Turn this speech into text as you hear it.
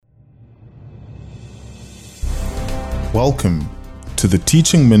Welcome to the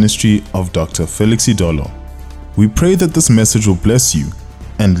teaching ministry of Dr. Felix Idolo. We pray that this message will bless you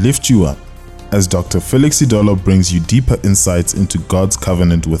and lift you up as Dr. Felix Idolo brings you deeper insights into God's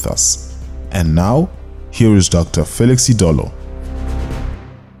covenant with us. And now, here is Dr. Felix Idolo.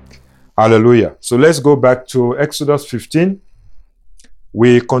 Hallelujah. So let's go back to Exodus 15.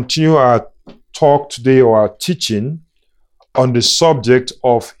 We continue our talk today, or our teaching, on the subject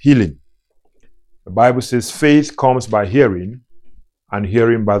of healing. The Bible says faith comes by hearing, and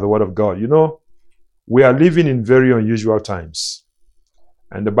hearing by the word of God. You know, we are living in very unusual times.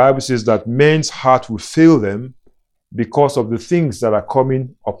 And the Bible says that men's heart will fail them because of the things that are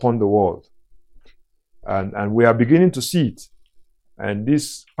coming upon the world. And we are beginning to see it. And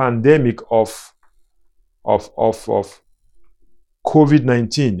this pandemic of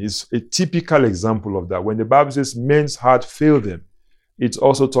COVID-19 is a typical example of that. When the Bible says men's heart fail them, it's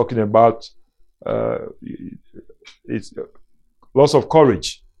also talking about it's loss of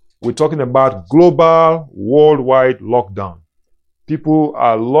courage. We're talking about global, worldwide lockdown. People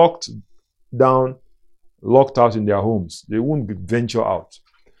are locked down, locked out in their homes. They won't venture out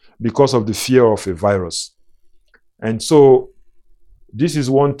because of the fear of a virus. And so this is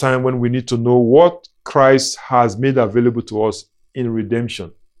one time when we need to know what Christ has made available to us in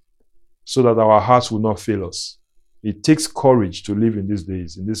redemption, so that our hearts will not fail us. It takes courage to live in these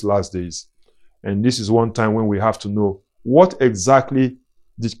days, in these last days. And this is one time when we have to know, what exactly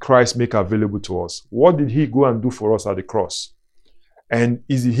did Christ make available to us? What did he go and do for us at the cross? And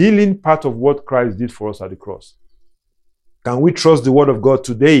is healing part of what Christ did for us at the cross? Can we trust the word of God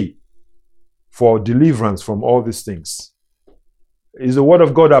today for deliverance from all these things? Is the word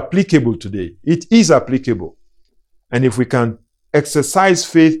of God applicable today? It is applicable. And if we can exercise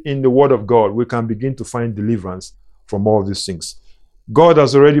faith in the word of God, we can begin to find deliverance from all these things. God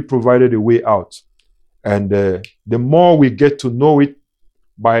has already provided a way out. And the more we get to know it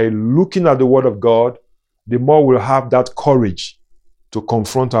by looking at the word of God, the more we'll have that courage to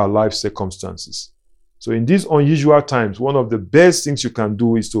confront our life circumstances. So in these unusual times, one of the best things you can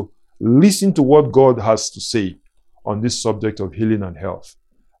do is to listen to what God has to say on this subject of healing and health.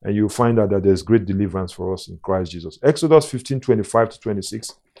 And you'll find out that there's great deliverance for us in Christ Jesus. Exodus 15, 25 to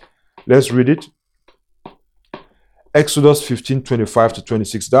 26. Let's read it. Exodus 15, 25 to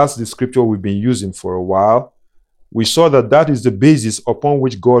 26. That's the scripture we've been using for a while. We saw that that is the basis upon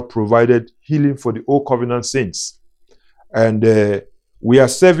which God provided healing for the Old Covenant saints. And we are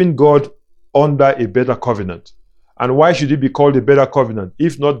serving God under a better covenant. And why should it be called a better covenant,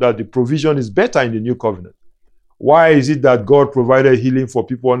 if not that the provision is better in the new covenant? Why is it that God provided healing for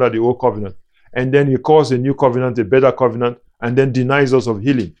people under the Old Covenant, and then he calls the new covenant a better covenant, and then denies us of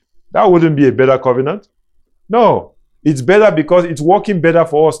healing? That wouldn't be a better covenant. No, it's better because it's working better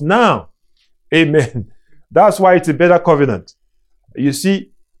for us now. Amen. That's why it's a better covenant. You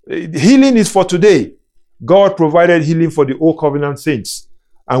see, healing is for today. God provided healing for the Old Covenant saints.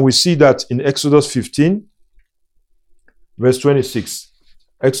 And we see that in Exodus 15, verse 26.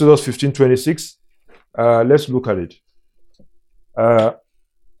 Exodus 15, 26. Let's look at it.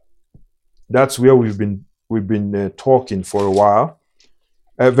 That's where we've been talking for a while.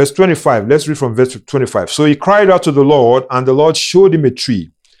 Verse 25. Let's read from verse 25. So he cried out to the Lord, and the Lord showed him a tree.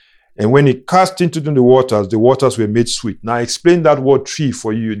 And when he cast into the waters were made sweet. Now I explained that word tree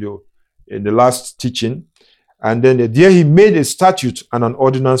for you, in the last teaching. And then there he made a statute and an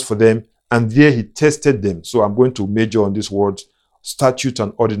ordinance for them, and there he tested them. So I'm going to major on this word, statute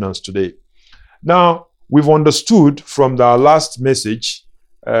and ordinance, today. Now, we've understood from the last message,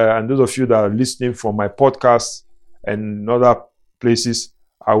 and those of you that are listening from my podcast and other places,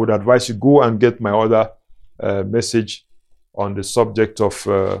 I would advise you go and get my other message on the subject of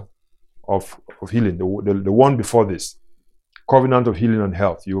healing, the one before this, Covenant of Healing and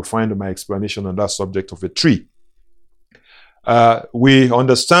Health. You will find my explanation on that subject of a tree. We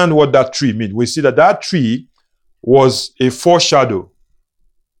understand what that tree means. We see that tree was a foreshadow.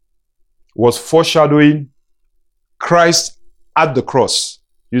 Was foreshadowing Christ at the cross.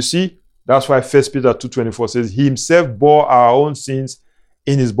 You see, that's why 1 Peter 2:24 says, he himself bore our own sins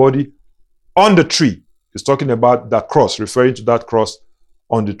in his body on the tree. It's talking about that cross, referring to that cross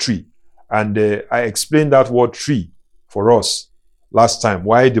on the tree. And I explained that word tree for us last time,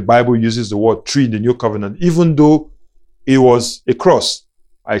 why the Bible uses the word tree in the New Covenant, even though it was a cross.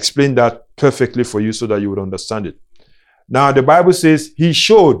 I explained that perfectly for you so that you would understand it. Now, the Bible says he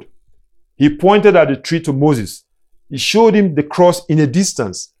pointed at the tree to Moses. He showed him the cross in a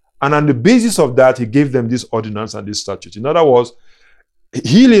distance. And on the basis of that, he gave them this ordinance and this statute. In other words,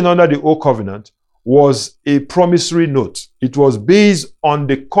 healing under the Old Covenant was a promissory note. It was based on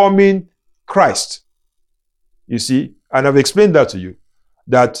the coming Christ. You see, And I've explained that to you,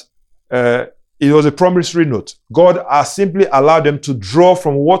 that it was a promissory note. God has simply allowed them to draw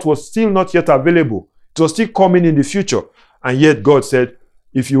from what was still not yet available. It was still coming in the future. And yet God said,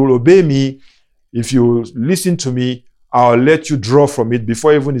 if you will obey me, if you will listen to me, I'll let you draw from it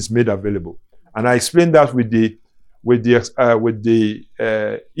before even it's made available. And I explained that with the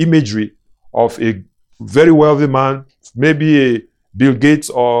imagery of a very wealthy man, maybe a Bill Gates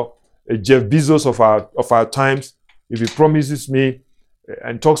or a Jeff Bezos of our times. If he promises me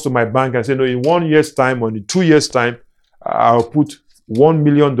and talks to my bank and says, no, in 1 year's time or in 2 years' time, I'll put $1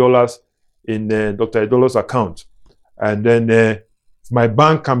 million in Dr. Idolo's account. And then my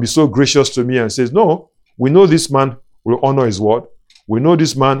bank can be so gracious to me and says, no, we know this man will honor his word. We know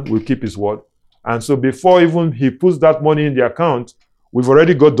this man will keep his word. And so before even he puts that money in the account, we've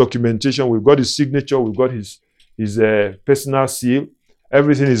already got documentation. We've got his signature. We've got his personal seal.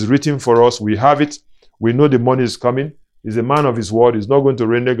 Everything is written for us. We have it. We know the money is coming. He's a man of his word. He's not going to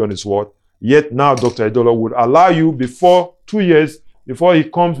renege on his word. Yet now Dr. Idolo would allow you before 2 years, before he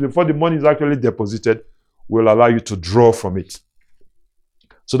comes, before the money is actually deposited, will allow you to draw from it.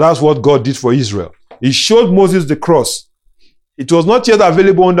 So that's what God did for Israel. He showed Moses the cross. It was not yet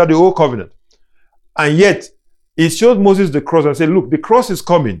available under the old covenant. And yet, he showed Moses the cross and said, look, the cross is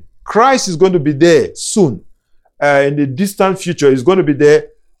coming. Christ is going to be there soon. In the distant future, he's going to be there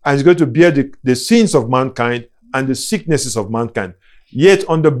and he's going to bear the sins of mankind and the sicknesses of mankind. Yet,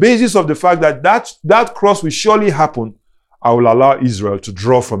 on the basis of the fact that that cross will surely happen, I will allow Israel to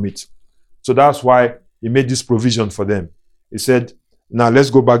draw from it. So that's why he made this provision for them. He said, now let's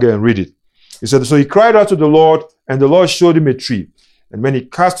go back there and read it. He said, so he cried out to the Lord, and the Lord showed him a tree. And when he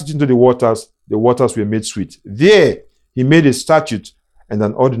cast it into the waters were made sweet. There he made a statute and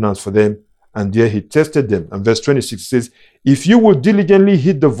an ordinance for them, and there he tested them. And verse 26 says, if you will diligently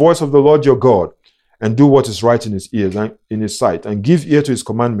heed the voice of the Lord your God, and do what is right in his ears and in his sight, and give ear to his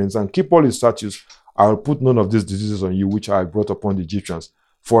commandments, and keep all his statutes, I will put none of these diseases on you, which I brought upon the Egyptians.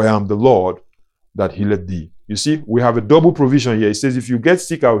 For I am the Lord that healeth thee. You see, we have a double provision here. It says, if you get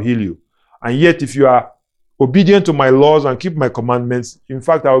sick, I'll heal you. And yet, if you are obedient to my laws and keep my commandments, in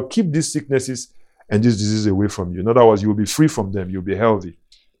fact, I will keep these sicknesses and these diseases away from you. In other words, you will be free from them. You'll be healthy.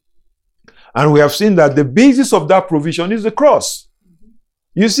 And we have seen that the basis of that provision is the cross.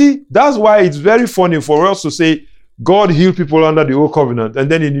 You see, that's why it's very funny for us to say God healed people under the old covenant, and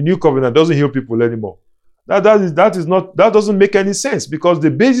then in the new covenant doesn't heal people anymore. That doesn't make any sense, because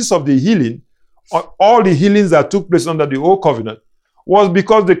the basis of the healing, all the healings that took place under the old covenant, was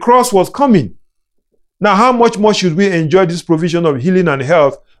because the cross was coming. Now, how much more should we enjoy this provision of healing and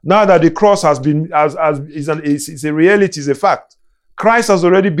health now that the cross has been is a reality, is a fact? Christ has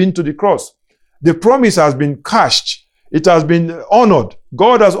already been to the cross. The promise has been cashed. It has been honored.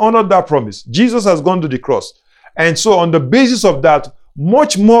 God has honored that promise. Jesus has gone to the cross. And so on the basis of that,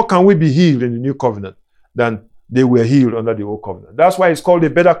 much more can we be healed in the new covenant than they were healed under the old covenant. That's why it's called a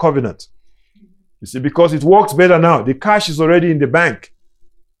better covenant. You see, because it works better now. The cash is already in the bank.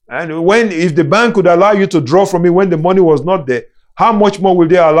 And if the bank could allow you to draw from it when the money was not there, how much more will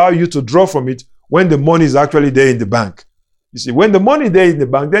they allow you to draw from it when the money is actually there in the bank? You see, when the money is there in the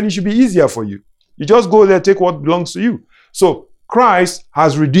bank, then it should be easier for you. You just go there, take what belongs to you. So Christ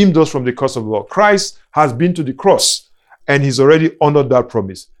has redeemed us from the curse of the law. Christ has been to the cross, and he's already honored that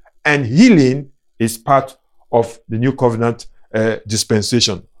promise. And healing is part of the new covenant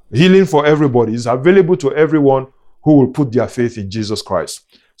dispensation. Healing for everybody is available to everyone who will put their faith in Jesus Christ.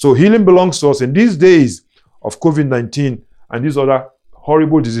 So healing belongs to us. In these days of COVID-19 and these other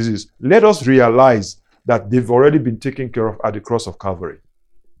horrible diseases, let us realize that they've already been taken care of at the cross of Calvary.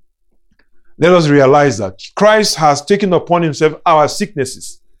 Let us realize that Christ has taken upon himself our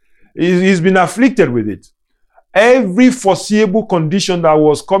sicknesses. He's been afflicted with it. Every foreseeable condition that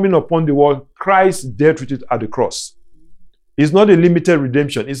was coming upon the world, Christ dealt with it at the cross. It's not a limited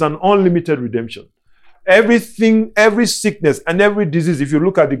redemption. It's an unlimited redemption. Everything, every sickness and every disease, if you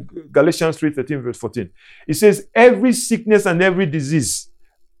look at the Galatians 3:13 verse 14, it says every sickness and every disease,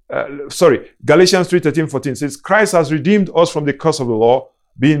 Galatians 3:13, 14 says, Christ has redeemed us from the curse of the law,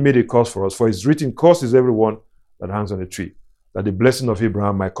 being made a curse for us. For it's written, cursed is everyone that hangs on a tree, that the blessing of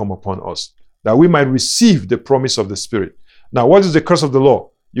Abraham might come upon us, that we might receive the promise of the Spirit. Now, what is the curse of the law?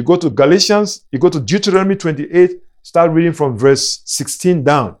 You go to Galatians, you go to Deuteronomy 28, start reading from verse 16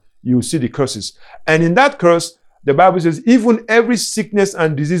 down. You will see the curses. And in that curse, the Bible says, even every sickness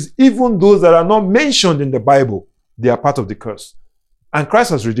and disease, even those that are not mentioned in the Bible, they are part of the curse. And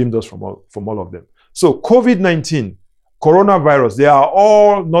Christ has redeemed us from all of them. So COVID-19, coronavirus, they are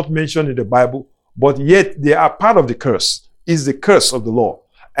all not mentioned in the Bible, but yet they are part of the curse. It's the curse of the law.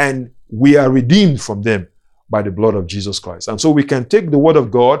 And we are redeemed from them by the blood of Jesus Christ. And so we can take the word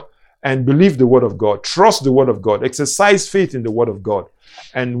of God and believe the word of God, trust the word of God, exercise faith in the word of God.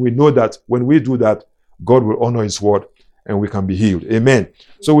 And we know that when we do that, God will honor his word and we can be healed. Amen.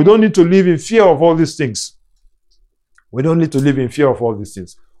 So we don't need to live in fear of all these things. We don't need to live in fear of all these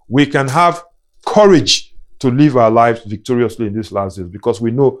things. We can have courage to live our lives victoriously in these last days because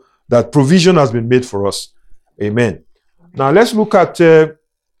we know that provision has been made for us. Amen. Now let's look at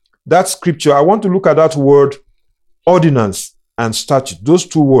that scripture. I want to look at that word, ordinance and statute. Those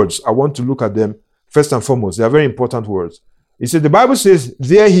two words, I want to look at them first and foremost. They are very important words. He said, the Bible says,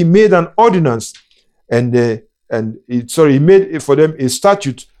 there he made an ordinance he made for them a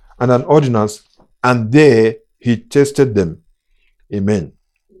statute and an ordinance, and there he tested them. Amen.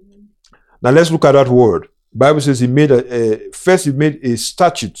 Now let's look at that word. The Bible says he made first he made a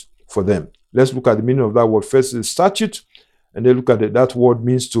statute for them. Let's look at the meaning of that word. First is statute, and then look at it. That word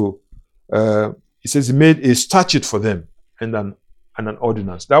means to, it says he made a statute for them and an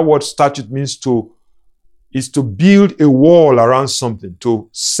ordinance. That word statute means is to build a wall around something, to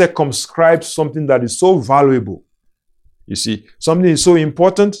circumscribe something that is so valuable. You see, something is so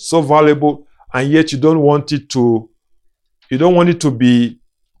important, so valuable, and yet you don't want it to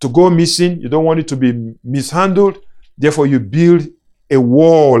go missing. You don't want it to be mishandled. Therefore, you build a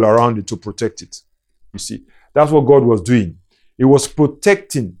wall around it to protect it. You see, that's what God was doing. He was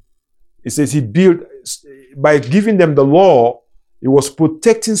protecting. It says he built, by giving them the law, he was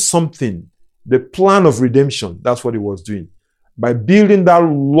protecting something, the plan of redemption. That's what he was doing. By building that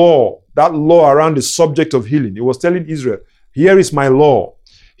law around the subject of healing. He was telling Israel, here is my law.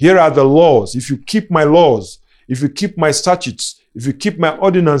 Here are the laws. If you keep my laws, if you keep my statutes, if you keep my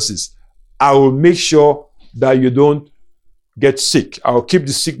ordinances, I will make sure that you don't get sick. I will keep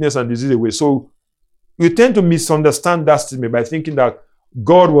the sickness and disease away. So you tend to misunderstand that statement by thinking that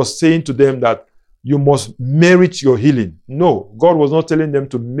God was saying to them that you must merit your healing. No, God was not telling them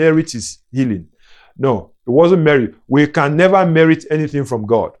to merit his healing. No, it wasn't merit. We can never merit anything from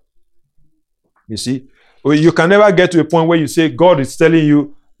God. You see, you can never get to a point where you say, God is telling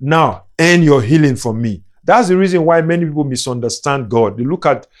you, now, earn your healing from me. That's the reason why many people misunderstand God. They look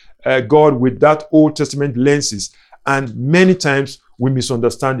at God with that Old Testament lenses, and many times we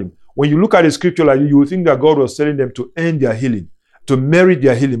misunderstand him. When you look at a scripture like this, you will think that God was telling them to earn their healing, to merit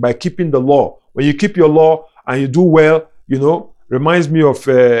their healing by keeping the law. When you keep your law and you do well, reminds me of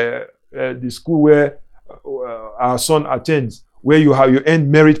the school where our son attends, where you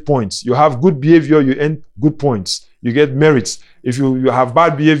earn merit points. You have good behavior, you earn good points. You get merits. If you have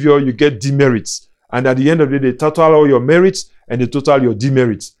bad behavior, you get demerits. And at the end of the day, they total all your merits and they total your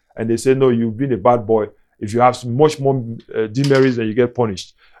demerits. And they say, no, you've been a bad boy. If you have much more demerits, then you get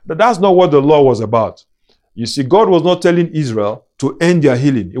punished. But that's not what the law was about. You see, God was not telling Israel to end their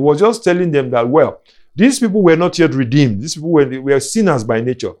healing. He was just telling them that, well, these people were not yet redeemed. These people were sinners by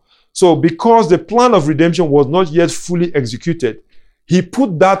nature. So because the plan of redemption was not yet fully executed, he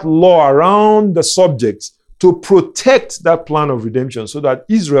put that law around the subjects to protect that plan of redemption so that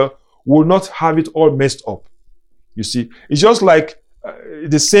Israel will not have it all messed up. You see, it's just like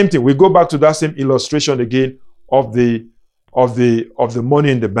the same thing. We go back to that same illustration again of the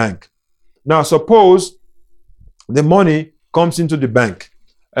money in the bank. Now, suppose the money comes into the bank.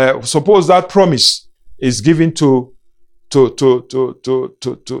 Suppose that promise is given to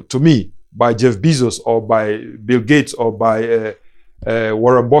me by Jeff Bezos or by Bill Gates or by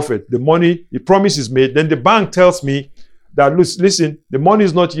Warren Buffett. The promise is made. Then the bank tells me that, listen, the money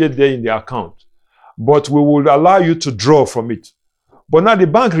is not yet there in the account, but we will allow you to draw from it. But now the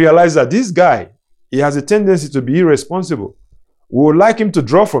bank realizes that this guy, he has a tendency to be irresponsible. We would like him to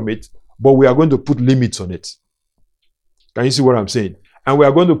draw from it, but we are going to put limits on it. Can you see what I'm saying? And we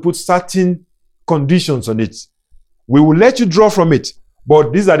are going to put certain conditions on it. We will let you draw from it,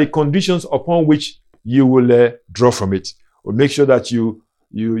 but these are the conditions upon which you will draw from it. We'll make sure that you,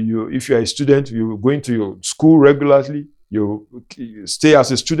 if you are a student, you're going to your school regularly, you stay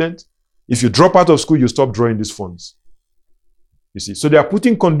as a student. If you drop out of school, you stop drawing these funds. You see, so they are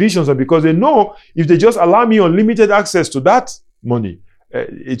putting conditions on because they know if they just allow me unlimited access to that money,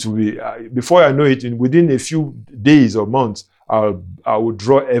 it will be, before I know it, within a few days or months, I will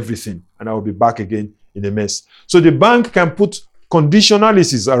draw everything and I will be back again in a mess. So the bank can put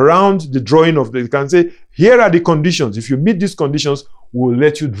conditionalities around the drawing of they can say, here are the conditions. If you meet these conditions, we'll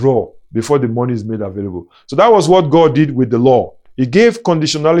let you draw before the money is made available. So that was what God did with the law. He gave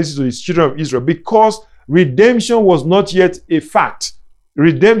conditionalities to his children of Israel because redemption was not yet a fact.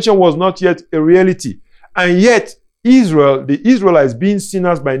 Redemption was not yet a reality. And yet, Israel, the Israelites being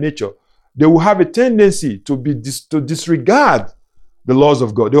sinners by nature, they will have a tendency to disregard the laws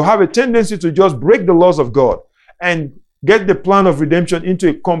of God. They'll have a tendency to just break the laws of God and get the plan of redemption into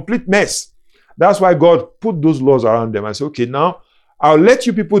a complete mess. That's why God put those laws around them. I say, okay, now I'll let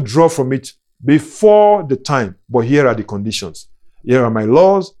you people draw from it before the time, but here are the conditions. Here are my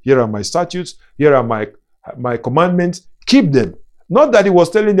laws, here are my statutes, here are my commandments. Keep them. Not that he was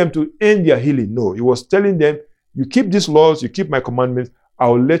telling them to end their healing. No, he was telling them, you keep these laws, you keep my commandments,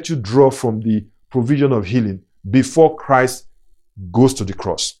 I'll let you draw from the provision of healing before Christ goes to the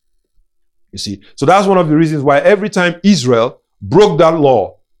cross. You see, so that's one of the reasons why every time Israel broke that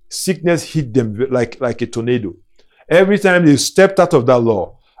law, sickness hit them like a tornado. Every time they stepped out of that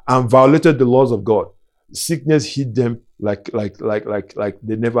law and violated the laws of God, sickness hit them like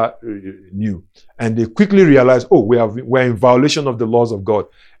they never knew. And they quickly realized, oh, we're in violation of the laws of God.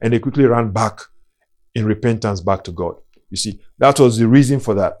 And they quickly ran back in repentance back to God. You see, that was the reason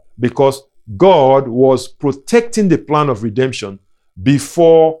for that. Because God was protecting the plan of redemption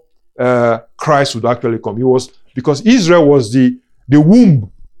before Christ would actually come. Because Israel was the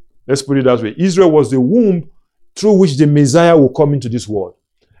womb. Let's put it that way. Israel was the womb through which the Messiah will come into this world.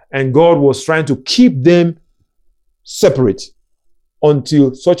 And God was trying to keep them separate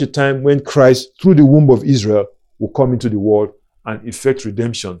until such a time when Christ, through the womb of Israel, will come into the world and effect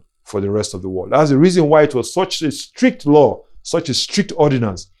redemption for the rest of the world. That's the reason why it was such a strict law, such a strict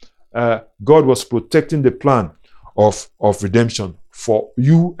ordinance. God was protecting the plan of redemption for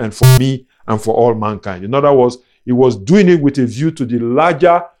you and for me and for all mankind. In other words, he was doing it with a view to the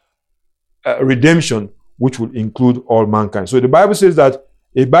larger redemption, which would include all mankind. So the Bible says that,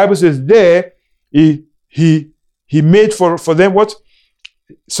 there, he made for them what?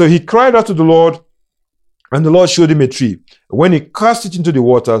 So he cried out to the Lord, and the Lord showed him a tree. When he cast it into the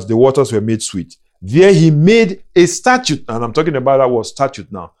waters were made sweet. There he made a statute, and I'm talking about that word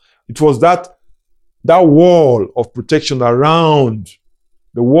statute now. It was that wall of protection around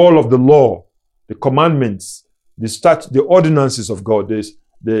the wall of the law, the commandments, the ordinances of God,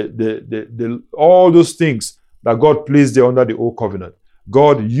 all those things that God placed there under the old covenant.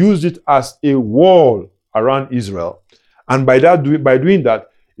 God used it as a wall around Israel. And by doing that,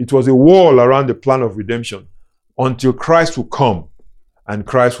 it was a wall around the plan of redemption until Christ would come, and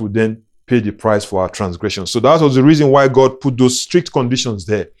Christ would then pay the price for our transgression. So that was the reason why God put those strict conditions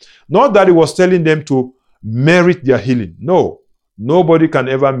there. Not that he was telling them to merit their healing. No, nobody can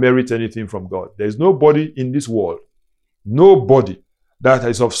ever merit anything from God. There is nobody in this world, nobody that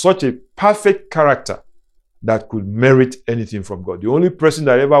is of such a perfect character that could merit anything from God. The only person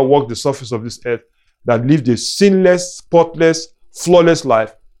that ever walked the surface of this earth that lived a sinless, spotless, flawless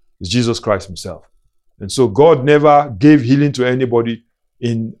life is Jesus Christ himself. And so God never gave healing to anybody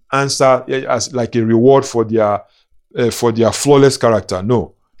in answer as like a reward for their flawless character.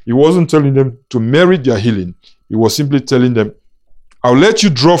 No, he wasn't telling them to merit their healing. He was simply telling them, I'll let you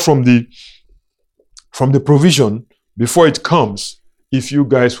draw from the provision before it comes if you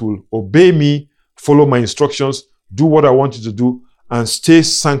guys will obey me, follow my instructions, do what I want you to do, and stay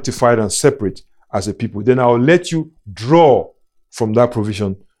sanctified and separate as a people. Then I'll let you draw from that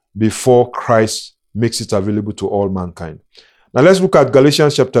provision before Christ makes it available to all mankind. Now let's look at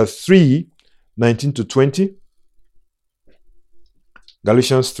Galatians chapter 3, 19 to 20.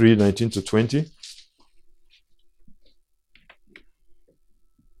 Galatians 3, 19 to 20.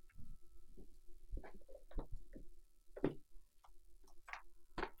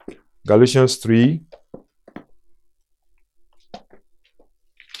 Galatians 3,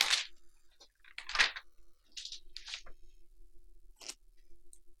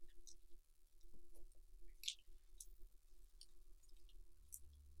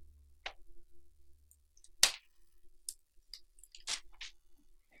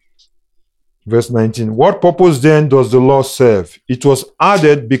 verse 19. What purpose then does the law serve? It was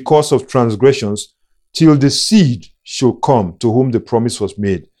added because of transgressions, till the seed should come to whom the promise was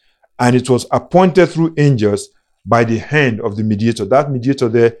made. And it was appointed through angels by the hand of the mediator. That mediator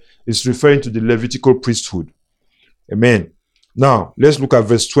there is referring to the Levitical priesthood. Amen. Now, let's look at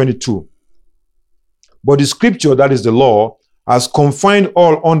verse 22. But the scripture, that is the law, has confined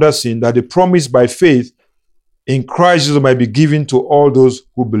all under sin, that the promise by faith in Christ Jesus might be given to all those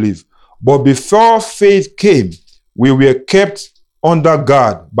who believe. But before faith came, we were kept under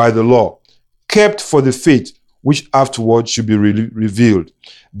guard by the law, kept for the faith which afterward should be revealed.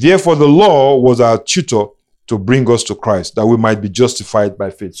 Therefore, the law was our tutor to bring us to Christ, that we might be justified by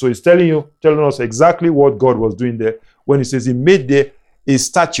faith. So he's telling us exactly what God was doing there when he says he made there a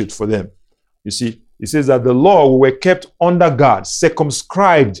statute for them. You see, he says that the law, we were kept under guard,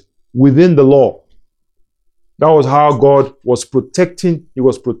 circumscribed within the law. That was how God was protecting. He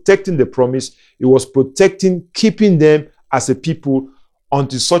was protecting the promise. He was protecting, keeping them as a people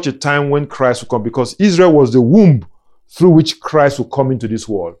until such a time when Christ will come, because Israel was the womb through which Christ will come into this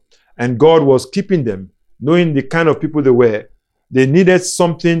world. And God was keeping them, knowing the kind of people they were. They needed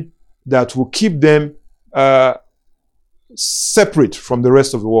something that will keep them separate from the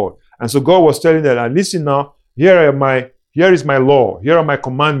rest of the world. And so God was telling them, and listen now, here is my law, here are my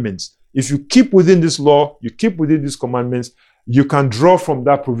commandments. If you keep within this law, you keep within these commandments, you can draw from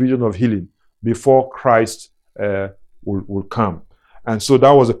that provision of healing before Christ will come. And so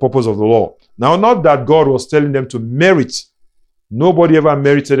that was the purpose of the law. Now, not that God was telling them to merit. Nobody ever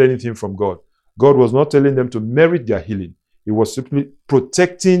merited anything from God. God was not telling them to merit their healing. He was simply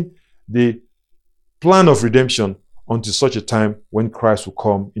protecting the plan of redemption until such a time when Christ will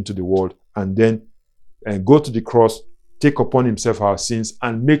come into the world and then go to the cross, take upon himself our sins,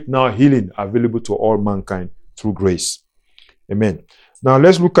 and make now healing available to all mankind through grace. Amen. Now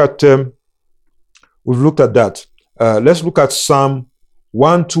let's look at, we've looked at that. Let's look at Psalm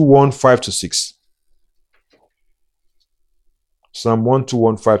 121, 5-6. Psalm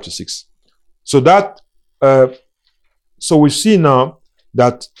 121, 5-6. So that, so we see now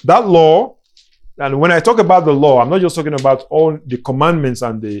that law, and when I talk about the law, I'm not just talking about all the commandments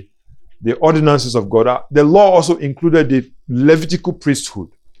and the ordinances of God. The law also included the Levitical priesthood.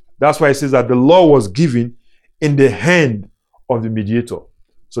 That's why it says that the law was given in the hand of the mediator.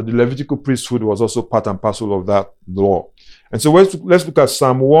 So the Levitical priesthood was also part and parcel of that law. And so let's look at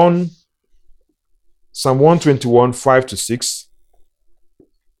Psalm 121, 5-6.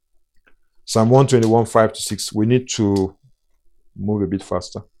 Psalm 121, 5-6. We need to move a bit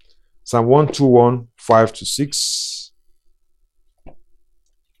faster. Psalm 121, 5-6.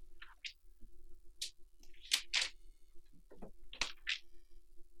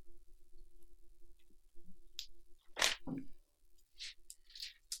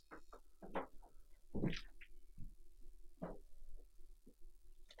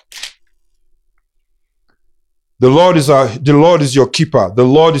 The Lord is your keeper. The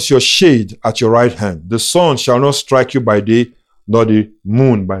Lord is your shade at your right hand. The sun shall not strike you by day, nor the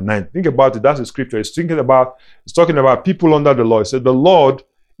moon by night. Think about it. That's the scripture. It's talking about people under the law. It said, the Lord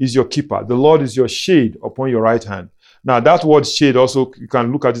is your keeper. The Lord is your shade upon your right hand. Now, that word shade also, you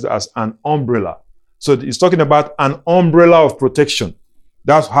can look at it as an umbrella. So it's talking about an umbrella of protection.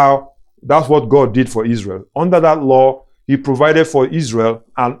 That's what God did for Israel. Under that law, he provided for Israel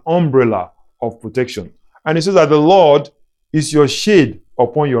an umbrella of protection. And it says that the Lord is your shade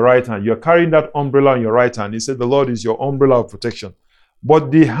upon your right hand. You're carrying that umbrella on your right hand. He said the Lord is your umbrella of protection. But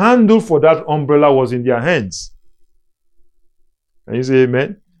the handle for that umbrella was in their hands. Can you say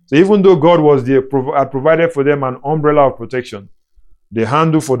amen? So even though God had provided for them an umbrella of protection, the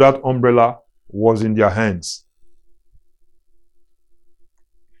handle for that umbrella was in their hands.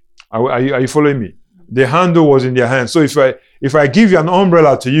 Are you following me? The handle was in their hands. So if I give you an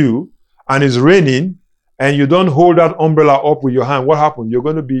umbrella to you and it's raining, and you don't hold that umbrella up with your hand, what happens?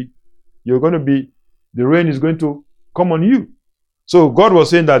 The rain is going to come on you. So God was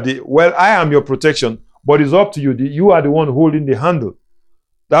saying that, I am your protection, but it's up to you. You are the one holding the handle.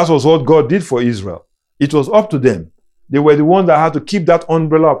 That was what God did for Israel. It was up to them. They were the ones that had to keep that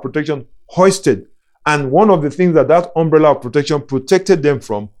umbrella of protection hoisted. And one of the things that umbrella of protection protected them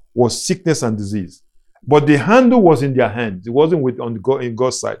from was sickness and disease. But the handle was in their hands. It wasn't in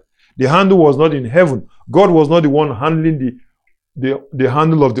God's side. The handle was not in heaven. God was not the one handling the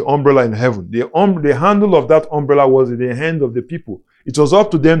handle of the umbrella in heaven. The handle of that umbrella was in the hand of the people. It was up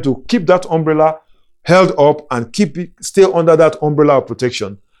to them to keep that umbrella held up and stay under that umbrella of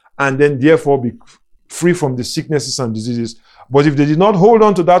protection, and then therefore be free from the sicknesses and diseases. But if they did not hold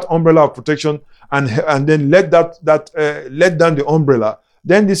on to that umbrella of protection and then let down the umbrella,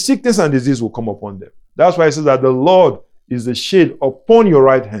 then the sickness and disease will come upon them. That's why it says that the Lord is the shade upon your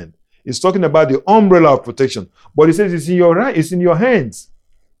right hand. It's talking about the umbrella of protection. But it says it's in your hands.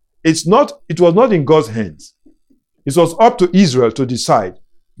 It was not in God's hands. It was up to Israel to decide.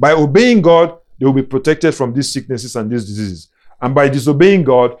 By obeying God, they will be protected from these sicknesses and these diseases. And by disobeying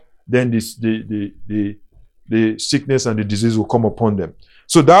God, then the sickness and the disease will come upon them.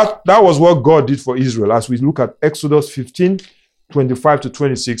 So that was what God did for Israel. As we look at Exodus 15,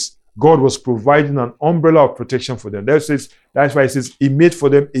 25-26, God was providing an umbrella of protection for them. That's why it says he made for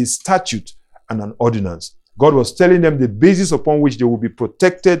them a statute and an ordinance. God was telling them the basis upon which they will be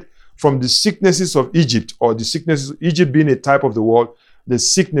protected from the sicknesses of Egypt, or the sicknesses, Egypt being a type of the world, the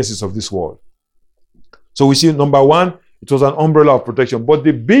sicknesses of this world. So we see, number one, it was an umbrella of protection. But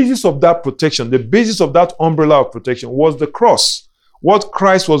the basis of that protection, the basis of that umbrella of protection was the cross. What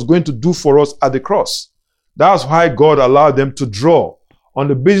Christ was going to do for us at the cross. That's why God allowed them to draw On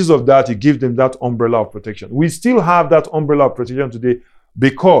the basis of that, he gives them that umbrella of protection. We still have that umbrella of protection today,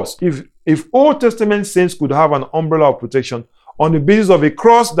 because if Old Testament saints could have an umbrella of protection on the basis of a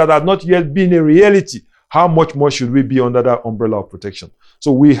cross that had not yet been a reality, how much more should we be under that umbrella of protection?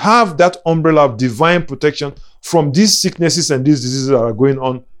 So we have that umbrella of divine protection from these sicknesses and these diseases that are going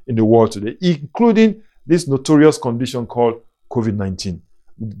on in the world today, including this notorious condition called COVID-19.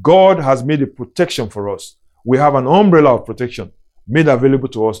 God has made a protection for us. We have an umbrella of protection made available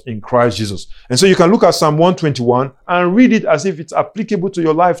to us in Christ Jesus. And so you can look at Psalm 121 and read it as if it's applicable to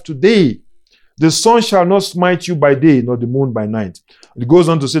your life today. The sun shall not smite you by day, nor the moon by night. It goes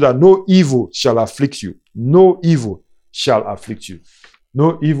on to say that no evil shall afflict you. No evil shall afflict you.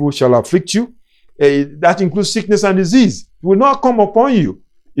 No evil shall afflict you. That includes sickness and disease. It will not come upon you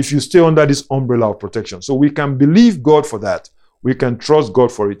if you stay under this umbrella of protection. So we can believe God for that. We can trust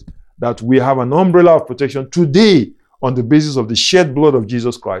God for it, that we have an umbrella of protection today on the basis of the shed blood of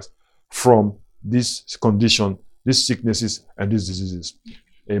Jesus Christ from this condition, these sicknesses, and these diseases.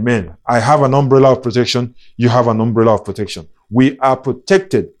 Amen. I have an umbrella of protection. You have an umbrella of protection. We are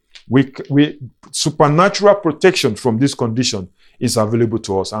protected. Supernatural protection from this condition is available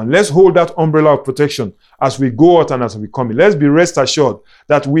to us. And let's hold that umbrella of protection as we go out and as we come in. Let's be rest assured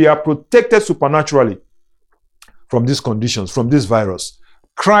that we are protected supernaturally from these conditions, from this virus.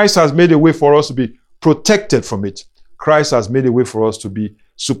 Christ has made a way for us to be protected from it. Christ has made a way for us to be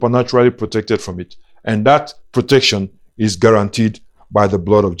supernaturally protected from it. And that protection is guaranteed by the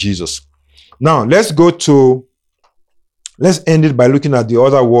blood of Jesus. Now, let's end it by looking at the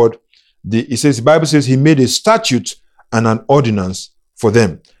other word. The Bible says he made a statute and an ordinance for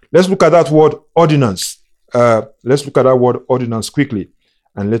them. Let's look at that word ordinance. Let's look at that word ordinance quickly,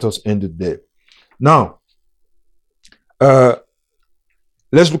 and let us end it there. Now,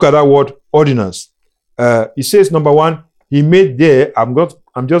 let's look at that word ordinance. It says, number one, he made there. I'm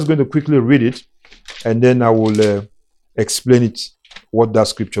just going to quickly read it, and then I will explain it, what that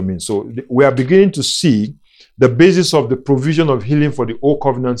scripture means. So we are beginning to see the basis of the provision of healing for the Old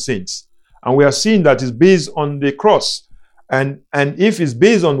Covenant saints. And we are seeing that it's based on the cross. And if it's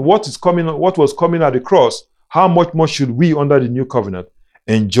based on what was coming at the cross, how much more should we under the new covenant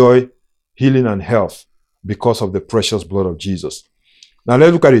enjoy healing and health because of the precious blood of Jesus? Now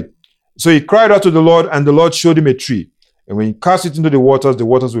let's look at it. So he cried out to the Lord, and the Lord showed him a tree. And when he cast it into the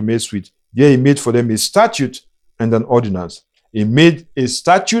waters were made sweet. There he made for them a statute and an ordinance. He made a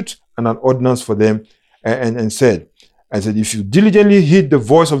statute and an ordinance for them, and said, if you diligently heed the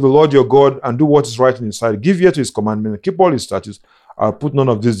voice of the Lord your God and do what is right in his sight, give ear to his commandment and keep all his statutes, I'll put none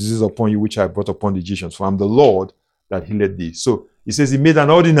of this disease upon you which I brought upon the Egyptians, for I'm the Lord that healed thee. So he says he made an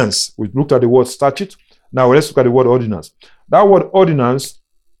ordinance. We looked at the word statute. Now let's look at the word ordinance. That word ordinance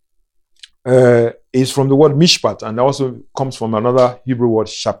is from the word mishpat, and also comes from another Hebrew word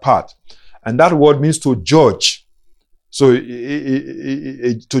shapat. And that word means to judge. So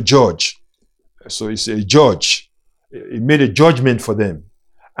to judge. So it's a judge. He made a judgment for them.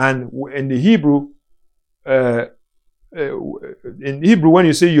 And in the Hebrew, when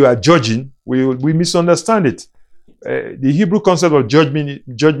you say you are judging, we misunderstand it. The Hebrew concept of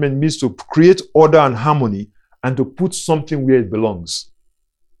judgment means to create order and harmony and to put something where it belongs.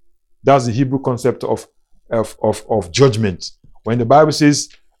 That's the Hebrew concept of judgment. When the Bible says,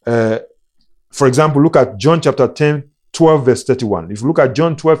 for example, look at John chapter 10, 12 verse 31. If you look at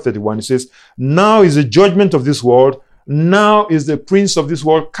John 12, 31, it says, now is the judgment of this world. Now is the prince of this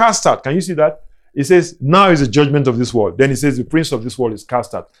world cast out. Can you see that? It says, now is the judgment of this world. Then it says the prince of this world is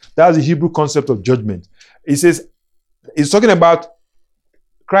cast out. That's the Hebrew concept of judgment. It says,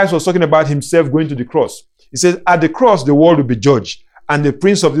 Christ was talking about himself going to the cross. He says, at the cross, the world will be judged, and the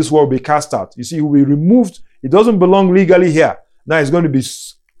prince of this world will be cast out. You see, he will be removed. It doesn't belong legally here. Now it's going to be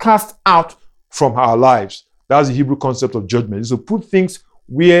cast out from our lives. That's the Hebrew concept of judgment. It's to put things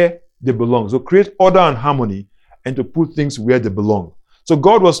where they belong. So create order and harmony, and to put things where they belong. So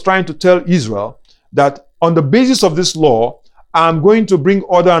God was trying to tell Israel that on the basis of this law, I'm going to bring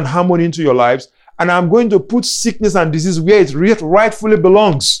order and harmony into your lives, and I'm going to put sickness and disease where it rightfully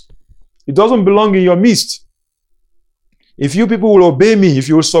belongs. It doesn't belong in your midst. If you people will obey me, if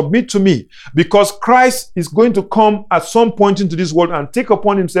you will submit to me, because Christ is going to come at some point into this world and take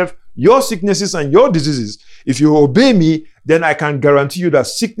upon himself your sicknesses and your diseases. If you obey me, then I can guarantee you that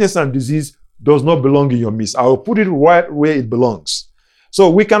sickness and disease does not belong in your midst. I will put it right where it belongs. So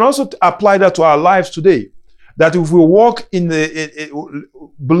we can also apply that to our lives today. That if we walk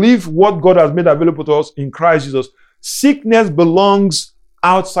believe what God has made available to us in Christ Jesus, sickness belongs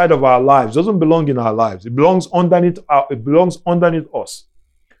outside of our lives. It doesn't belong in our lives. It belongs underneath us.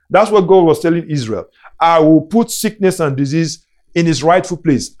 That's what God was telling Israel. I will put sickness and disease in its rightful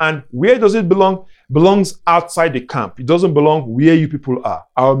place. And where does it belong? Belongs outside the camp. It doesn't belong where you people are.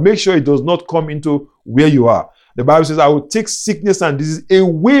 I'll make sure it does not come into where you are. The Bible says, I will take sickness and disease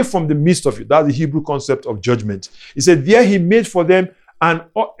away from the midst of you. That's the Hebrew concept of judgment. He said, there he made for them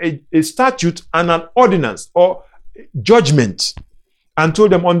a statute and an ordinance or judgment, and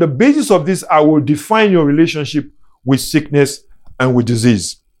told them, on the basis of this, I will define your relationship with sickness and with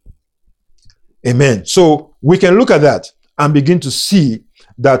disease. Amen. So we can look at that and begin to see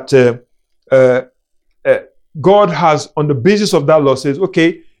that God has, on the basis of that law, says,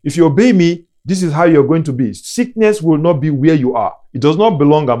 okay, if you obey me, this is how you're going to be. Sickness will not be where you are. It does not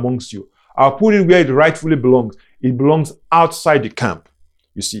belong amongst you. I'll put it where it rightfully belongs. It belongs outside the camp,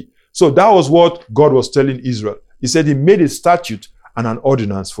 you see. So that was what God was telling Israel. He said he made a statute and an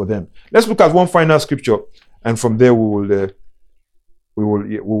ordinance for them. Let's look at one final scripture, and from there we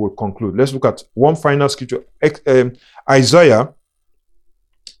will conclude. Let's look at one final scripture. Isaiah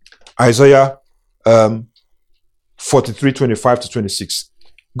 43, 25 to 26.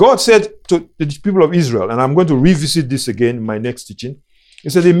 God said to the people of Israel, and I'm going to revisit this again in my next teaching. He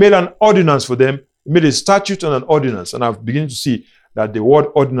said he made an ordinance for them. He made a statute and an ordinance. And I've begun to see that the word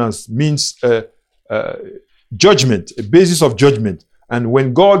ordinance means judgment, a basis of judgment. And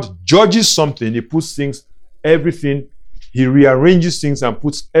when God judges something, he puts things, everything, he rearranges things and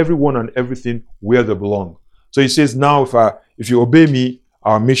puts everyone and everything where they belong. So he says, now if you obey me,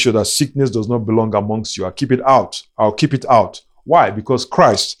 I'll make sure that sickness does not belong amongst you. I'll keep it out. Why? Because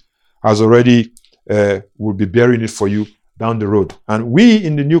Christ has already, will be bearing it for you down the road. And we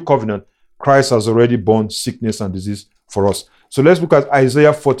in the new covenant, Christ has already borne sickness and disease for us. So let's look at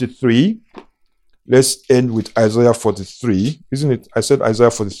Isaiah 43. Let's end with Isaiah 43. Isn't it? I said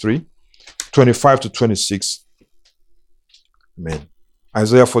Isaiah 43, 25 to 26. Amen.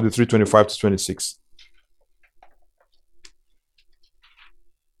 Isaiah 43, 25 to 26.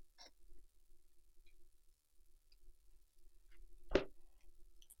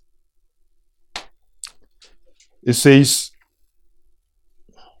 It says,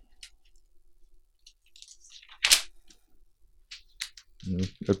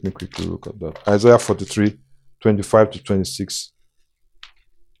 let me quickly look at that. Isaiah 43, 25 to 26.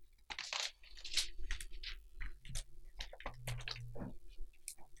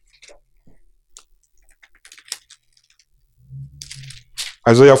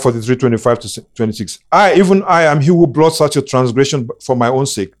 Isaiah 43, 25 to 26. Even I am he who blots out your transgression for my own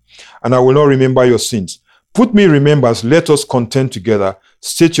sake, and I will not remember your sins. Put me in remembrance, let us contend together.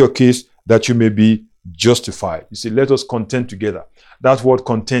 State your case that you may be justified. You see, let us contend together. That word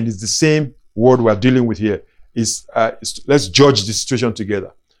contend is the same word we're dealing with here. Let's judge the situation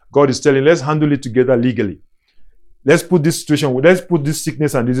together. God is telling, let's handle it together legally. Let's put this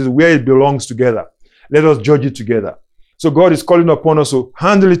sickness and disease where it belongs together. Let us judge it together. So God is calling upon us to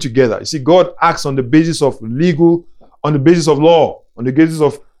handle it together. You see, God acts on the basis of law, on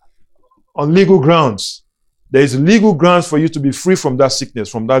legal grounds. There is legal grounds for you to be free from that sickness,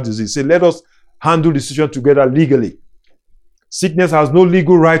 from that disease. Say, let us handle the situation together legally. Sickness has no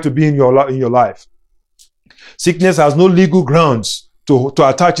legal right to be in your life. Sickness has no legal grounds to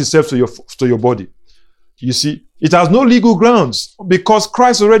attach itself to your body. You see, it has no legal grounds because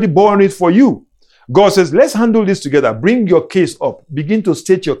Christ already bore it for you. God says, let's handle this together. Bring your case up. Begin to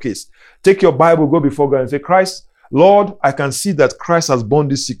state your case. Take your Bible, go before God and say, Christ, Lord, I can see that Christ has borne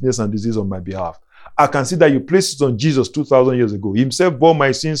this sickness and disease on my behalf. I can see that you placed it on Jesus 2,000 years ago. He himself bore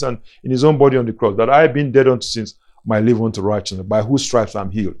my sins and in his own body on the cross, that I, being dead unto sins, might live unto righteousness, by whose stripes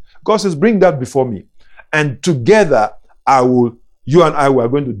I'm healed. God says, bring that before me. And together, you and I are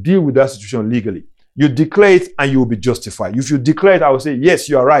going to deal with that situation legally. You declare it and you will be justified. If you declare it, I will say, yes,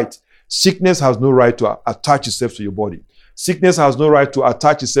 you are right. Sickness has no right to attach itself to your body. Sickness has no right to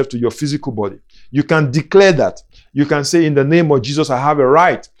attach itself to your physical body. You can declare that. You can say, in the name of Jesus, I have a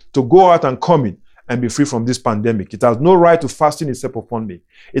right to go out and come in and be free from this pandemic. It has no right to fasten itself upon me.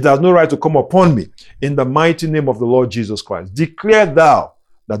 It has no right to come upon me. In the mighty name of the Lord Jesus Christ, declare thou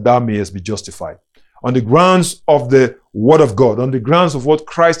that thou mayest be justified. On the grounds of the word of God, on the grounds of what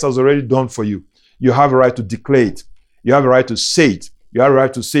Christ has already done for you, you have a right to declare it. You have a right to say it. You have a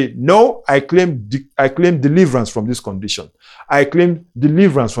right to say, no, I claim deliverance from this condition. I claim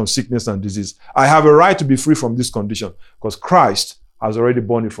deliverance from sickness and disease. I have a right to be free from this condition because Christ has already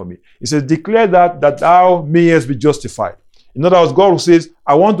borne it for me. He says, declare that thou mayest be justified. In other words, God says,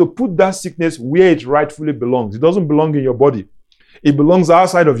 I want to put that sickness where it rightfully belongs. It doesn't belong in your body. It belongs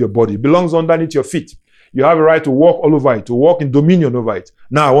outside of your body. It belongs underneath your feet. You have a right to walk all over it, to walk in dominion over it.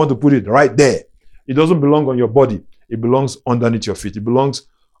 Now I want to put it right there. It doesn't belong on your body. It belongs underneath your feet. It belongs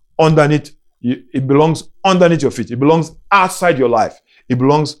underneath It belongs underneath your feet. It belongs outside your life. It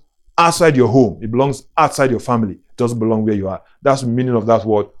belongs outside your home. It belongs outside your family. It doesn't belong where you are. That's the meaning of that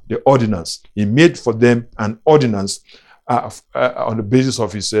word, the ordinance. He made for them an ordinance on the basis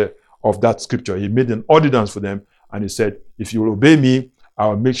of his of that scripture. He made an ordinance for them, and he said, if you will obey me, I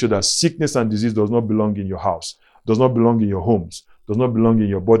will make sure that sickness and disease does not belong in your house, does not belong in your homes, does not belong in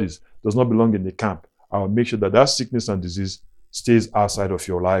your bodies, does not belong in the camp. I will make sure that that sickness and disease stays outside of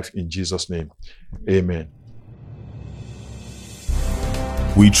your life in Jesus' name. Amen.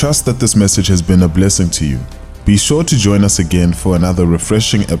 We trust that this message has been a blessing to you. Be sure to join us again for another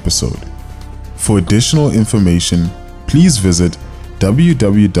refreshing episode. For additional information, please visit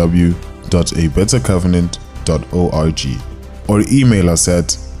www.abettercovenant.org or email us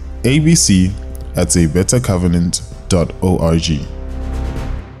at abc@abettercovenant.org.